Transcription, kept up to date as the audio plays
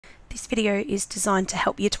This video is designed to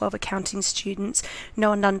help Year 12 accounting students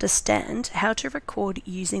know and understand how to record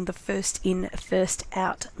using the first in, first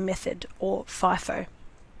out method, or FIFO.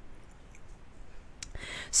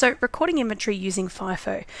 So recording inventory using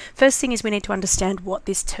FIFO. First thing is we need to understand what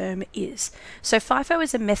this term is. So FIFO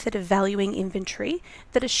is a method of valuing inventory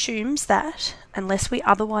that assumes that, unless we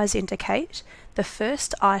otherwise indicate, the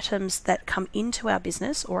first items that come into our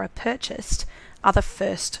business or are purchased are the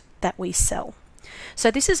first that we sell.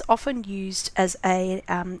 So this is often used as a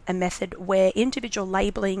method where individual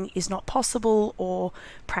labelling is not possible or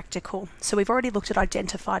practical. So we've already looked at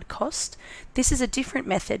identified cost. This is a different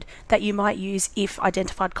method that you might use if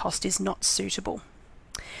identified cost is not suitable.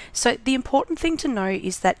 So the important thing to know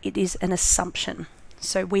is that it is an assumption.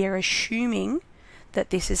 So we are assuming that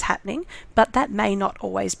this is happening, but that may not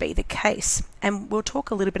always be the case. And we'll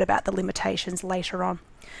talk a little bit about the limitations later on.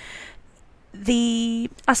 I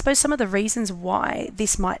suppose some of the reasons why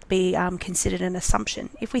this might be considered an assumption.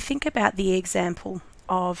 If we think about the example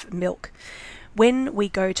of milk, when we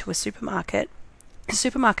go to a supermarket,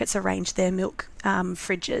 supermarkets arrange their milk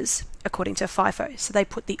fridges according to FIFO. So they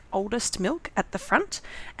put the oldest milk at the front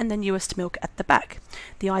and the newest milk at the back.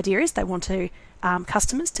 The idea is they want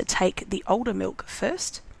customers to take the older milk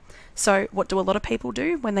first. So what do a lot of people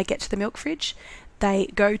do when they get to the milk fridge?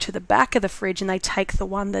 They go to the back of the fridge and they take the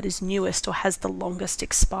one that is newest or has the longest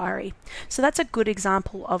expiry. So that's a good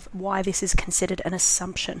example of why this is considered an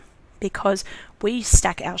assumption. Because we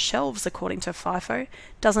stack our shelves according to FIFO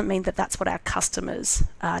doesn't mean that that's what our customers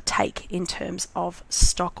take in terms of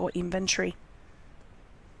stock or inventory.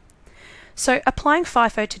 So applying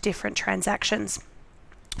FIFO to different transactions.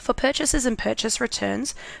 For purchases and purchase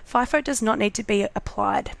returns, FIFO does not need to be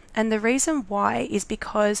applied. And the reason why is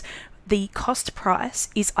because the cost price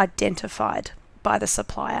is identified by the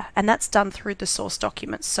supplier, and that's done through the source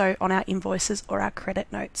documents, so on our invoices or our credit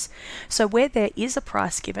notes. So where there is a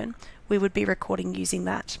price given, we would be recording using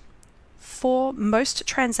that. For most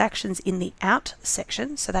transactions in the out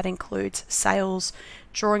section, so that includes sales,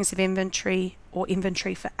 drawings of inventory, or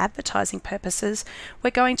inventory for advertising purposes, we're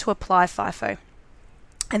going to apply FIFO.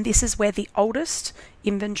 And this is where the oldest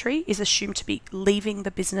inventory is assumed to be leaving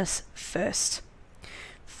the business first.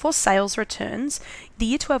 For sales returns, the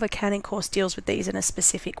Year 12 accounting course deals with these in a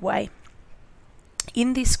specific way.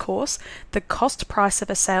 In this course, the cost price of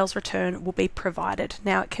a sales return will be provided.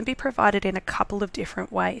 Now, it can be provided in a couple of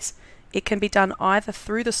different ways. It can be done either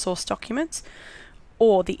through the source documents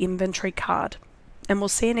or the inventory card. And we'll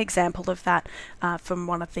see an example of that from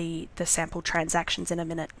one of the sample transactions in a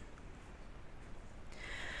minute.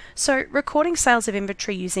 So recording sales of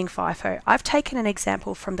inventory using FIFO, I've taken an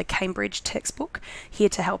example from the Cambridge textbook here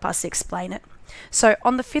to help us explain it. So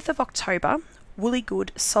on the 5th of October, Woolly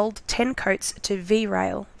Good sold 10 coats to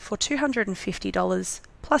V-Rail for $250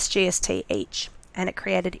 plus GST each, and it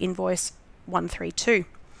created invoice 132.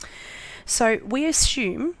 So we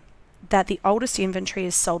assume that the oldest inventory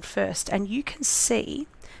is sold first, and you can see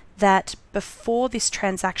that before this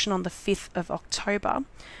transaction on the 5th of October,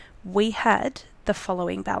 we had the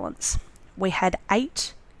following balance. We had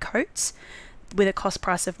 8 coats with a cost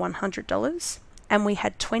price of $100, and we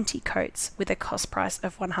had 20 coats with a cost price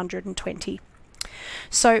of $120.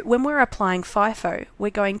 So when we're applying FIFO, we're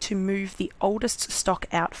going to move the oldest stock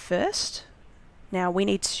out first. Now we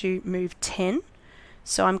need to move 10,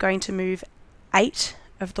 so I'm going to move 8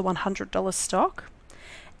 of the $100 stock,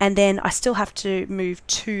 and then I still have to move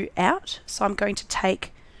 2 out, so I'm going to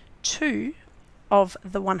take 2 of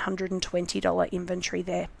the $120 inventory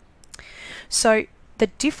there. So the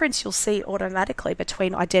difference you'll see automatically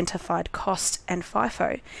between identified cost and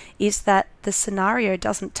FIFO is that the scenario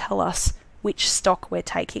doesn't tell us which stock we're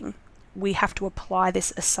taking. We have to apply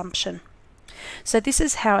this assumption. So this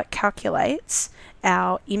is how it calculates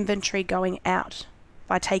our inventory going out,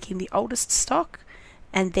 by taking the oldest stock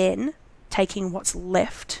and then taking what's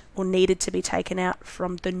left or needed to be taken out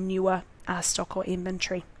from the newer stock or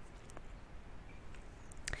inventory.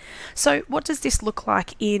 So what does this look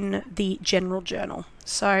like in the general journal?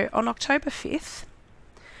 So on October 5th,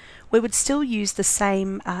 we would still use the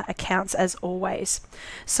same accounts as always.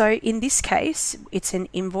 So in this case, it's an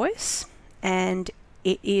invoice and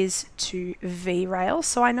it is to V-Rail.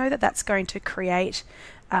 So I know that that's going to create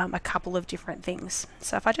a couple of different things.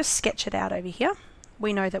 So if I just sketch it out over here,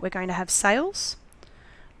 we know that we're going to have sales,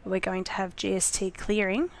 we're going to have GST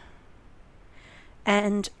clearing,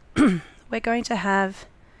 and we're going to have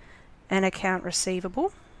an account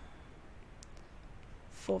receivable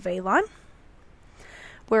for V-Line.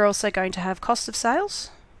 We're also going to have cost of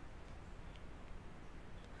sales,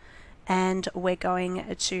 and we're going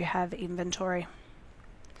to have inventory.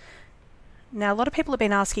 Now, a lot of people have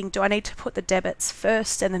been asking, do I need to put the debits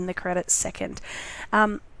first and then the credits second?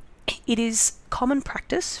 It is common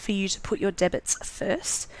practice for you to put your debits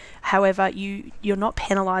first. However, you're not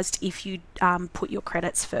penalised if you put your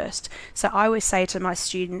credits first. So I always say to my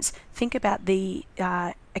students, think about the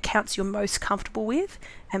accounts you're most comfortable with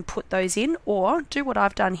and put those in, or do what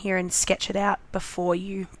I've done here and sketch it out before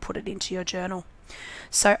you put it into your journal.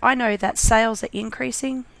 So I know that sales are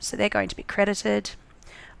increasing, so they're going to be credited.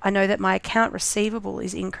 I know that my account receivable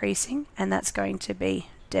is increasing, and that's going to be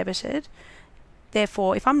debited.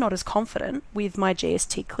 Therefore, if I'm not as confident with my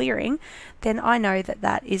GST clearing, then I know that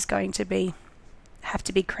that is going to have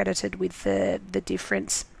to be credited with the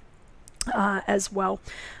difference as well.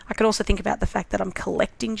 I can also think about the fact that I'm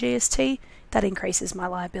collecting GST. That increases my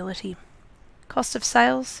liability. Cost of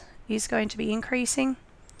sales is going to be increasing,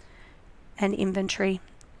 and inventory,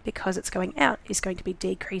 because it's going out, is going to be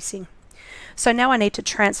decreasing. So now I need to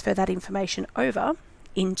transfer that information over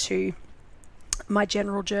into my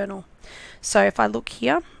general journal. So if I look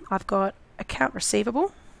here, I've got account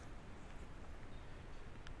receivable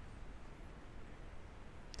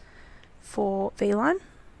for V-line.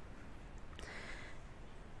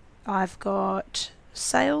 I've got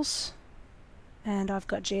sales, and I've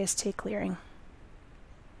got GST clearing.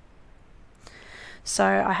 So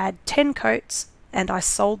I had 10 coats and I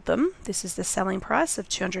sold them. This is the selling price of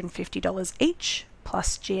 $250 each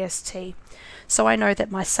plus GST. So I know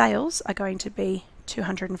that my sales are going to be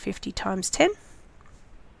 250 times 10.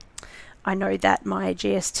 I know that my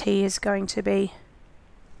GST is going to be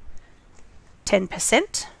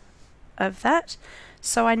 10% of that.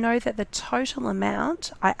 So I know that the total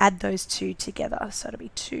amount, I add those two together, so it'll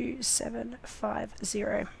be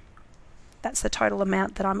 2750. That's the total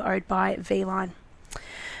amount that I'm owed by V-line.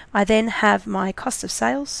 I then have my cost of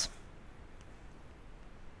sales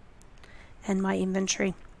and my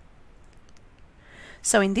inventory.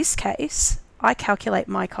 So in this case, I calculate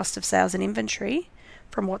my cost of sales and inventory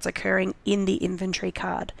from what's occurring in the inventory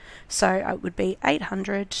card. So it would be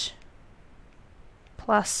 800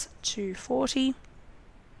 plus 240.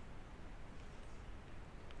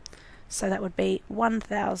 So that would be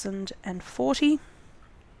 1040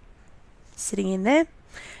 sitting in there.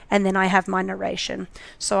 And then I have my narration.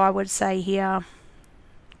 So I would say here,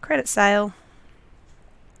 credit sale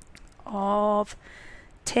of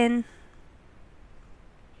 10.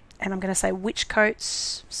 And I'm going to say which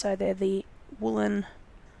coats. So they're the woolen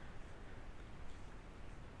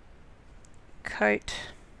coat.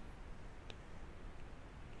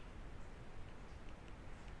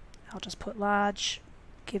 I'll just put large,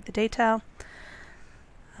 give the detail.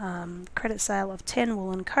 Credit sale of 10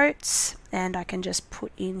 woolen coats, and I can just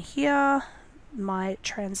put in here my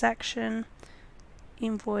transaction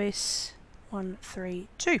invoice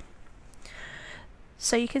 132.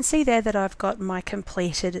 So you can see there that I've got my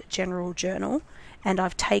completed general journal, and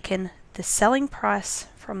I've taken the selling price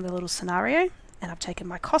from the little scenario, and I've taken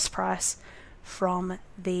my cost price from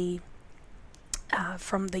the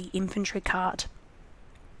inventory card.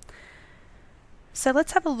 So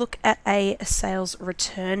let's have a look at a sales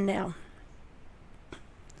return now.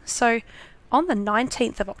 So on the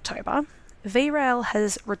 19th of October, V-Rail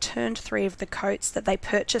has returned 3 of the coats that they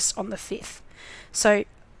purchased on the 5th. So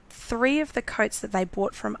 3 of the coats that they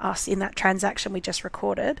bought from us in that transaction we just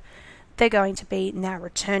recorded, they're going to be now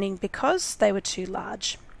returning because they were too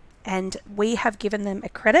large. And we have given them a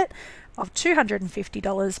credit of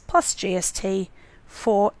 $250 plus GST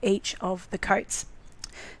for each of the coats.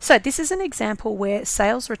 So this is an example where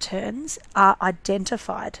sales returns are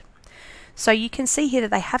identified. So you can see here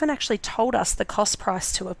that they haven't actually told us the cost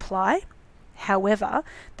price to apply. However,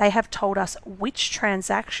 they have told us which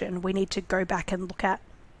transaction we need to go back and look at.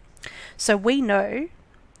 So we know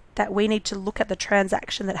that we need to look at the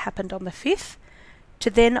transaction that happened on the 5th to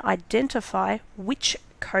then identify which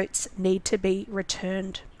coats need to be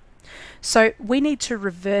returned. So we need to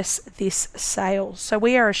reverse this sale. So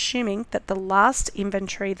we are assuming that the last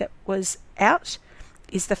inventory that was out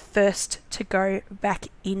is the first to go back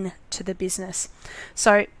into the business.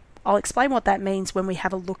 So I'll explain what that means when we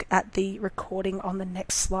have a look at the recording on the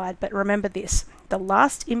next slide. But remember this, the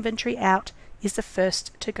last inventory out is the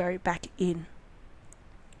first to go back in.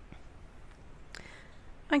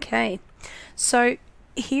 Okay, so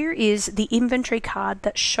here is the inventory card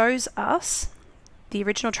that shows us the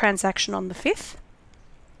original transaction on the 5th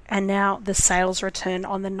and now the sales return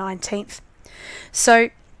on the 19th.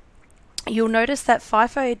 So you'll notice that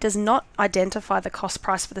FIFO does not identify the cost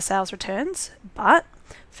price for the sales returns, but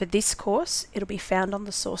for this course it'll be found on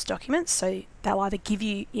the source documents, so they'll either give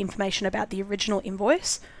you information about the original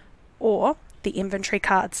invoice or the inventory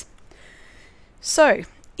cards. So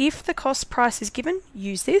if the cost price is given,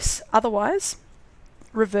 use this. Otherwise,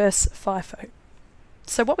 reverse FIFO.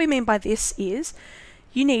 So what we mean by this is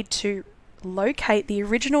you need to locate the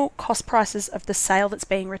original cost prices of the sale that's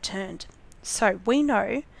being returned. So we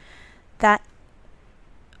know that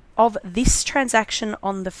of this transaction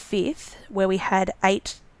on the 5th, where we had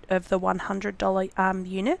 8 of the $100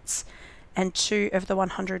 units and 2 of the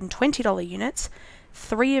 $120 units,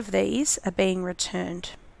 3 of these are being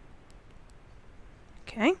returned.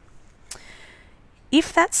 Okay.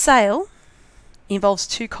 If that sale involves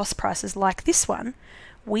 2 cost prices like this one,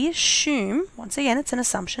 we assume, once again it's an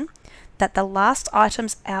assumption, that the last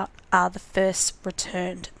items out are the first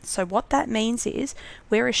returned. So what that means is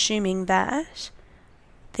we're assuming that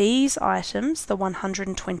these items, the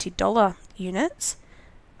 $120 units,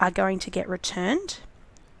 are going to get returned,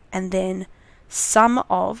 and then some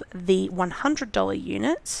of the $100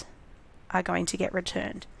 units are going to get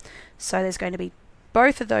returned. So there's going to be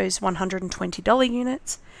both of those $120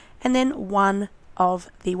 units and then one of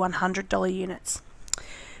the $100 units.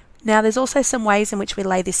 Now there's also some ways in which we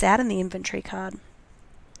lay this out in the inventory card.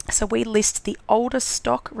 So we list the oldest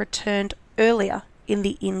stock returned earlier in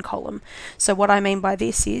the in column. So what I mean by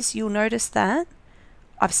this is you'll notice that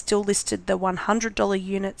I've still listed the $100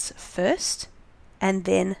 units first and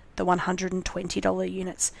then the $120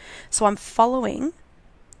 units. So I'm following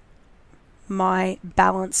my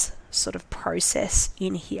balance sort of process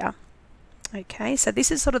in here. Okay, so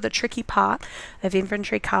this is sort of the tricky part of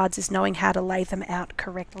inventory cards, is knowing how to lay them out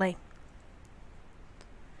correctly.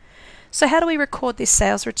 So how do we record this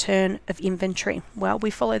sales return of inventory? Well,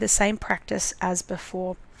 we follow the same practice as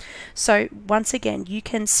before. So once again, you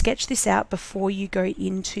can sketch this out before you go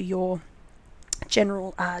into your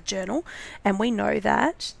general journal, and we know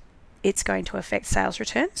that it's going to affect sales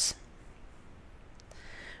returns.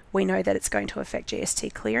 We know that it's going to affect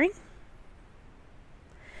GST clearing.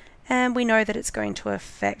 And we know that it's going to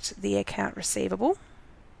affect the account receivable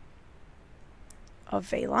of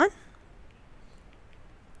V-line.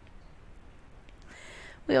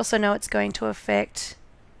 We also know it's going to affect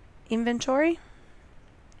inventory,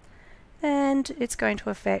 and it's going to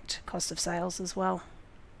affect cost of sales as well.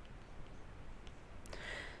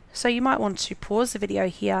 So you might want to pause the video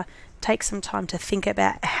here, take some time to think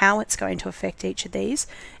about how it's going to affect each of these,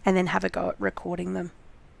 and then have a go at recording them.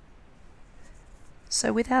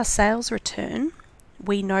 So with our sales return,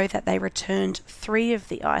 we know that they returned 3 of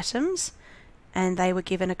the items and they were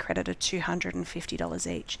given a credit of $250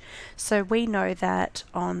 each. So we know that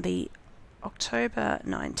on the October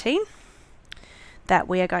 19 that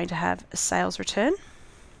we are going to have a sales return,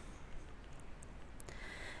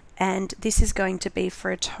 and this is going to be for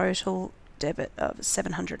a total debit of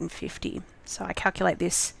 $750. So I calculate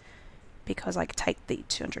this because I take the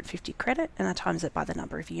 250 credit and I times it by the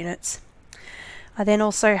number of units. I then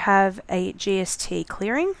also have a GST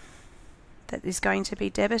clearing that is going to be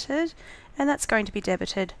debited, and that's going to be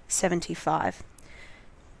debited $75.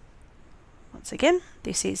 Once again,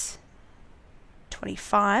 this is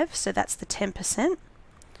 25, so that's the 10%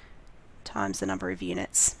 times the number of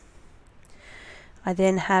units. I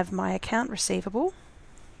then have my account receivable,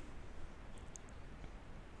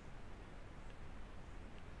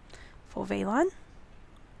 for V-line,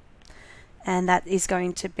 and that is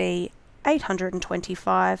going to be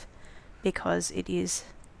 $825 because it is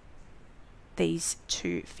these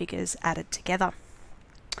 2 figures added together.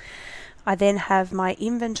 I then have my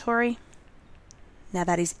inventory. Now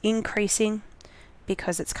that is increasing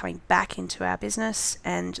because it's coming back into our business,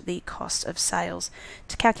 and the cost of sales.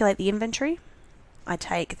 To calculate the inventory, I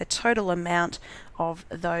take the total amount of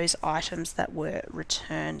those items that were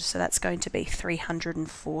returned. So that's going to be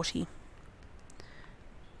 $340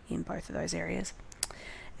 in both of those areas.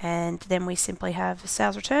 And then we simply have a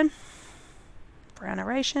sales return for our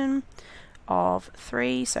narration of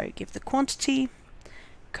 3. So give the quantity,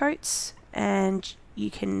 coats, and you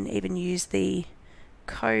can even use the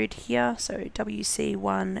code here. So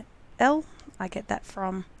WC1L, I get that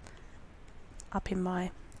from up in my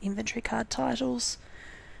inventory card titles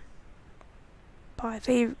by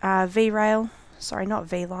V-Rail. Sorry, not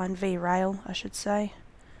V-Line, V-Rail, I should say.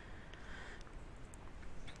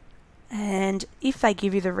 And if they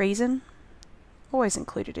give you the reason, always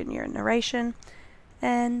include it in your narration,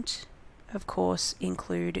 and of course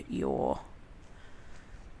include your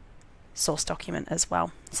source document as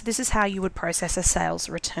well. So this is how you would process a sales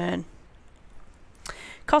return.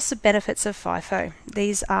 Costs and benefits of FIFO.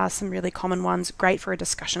 These are some really common ones, great for a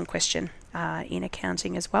discussion question in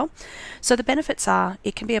accounting as well. So the benefits are,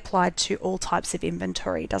 it can be applied to all types of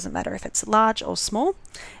inventory. It doesn't matter if it's large or small.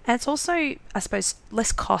 And it's also, I suppose,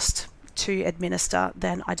 less cost to administer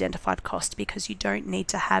than identified cost, because you don't need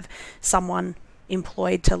to have someone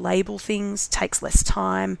employed to label things, takes less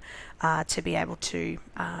time to be able to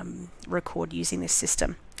record using this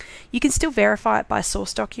system. You can still verify it by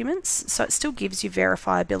source documents, so it still gives you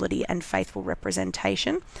verifiability and faithful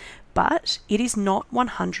representation, but it is not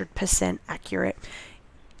 100% accurate.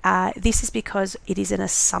 This is because it is an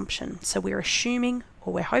assumption. So we're assuming,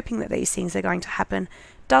 or we're hoping, that these things are going to happen.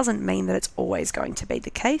 Doesn't mean that it's always going to be the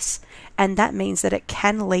case, and that means that it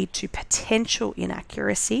can lead to potential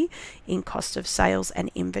inaccuracy in cost of sales and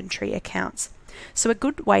inventory accounts. So a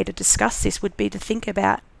good way to discuss this would be to think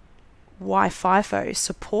about why FIFO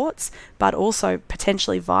supports but also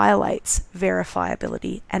potentially violates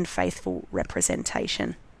verifiability and faithful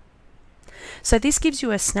representation. So this gives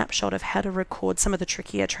you a snapshot of how to record some of the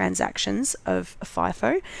trickier transactions of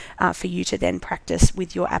FIFO for you to then practice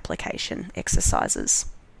with your application exercises.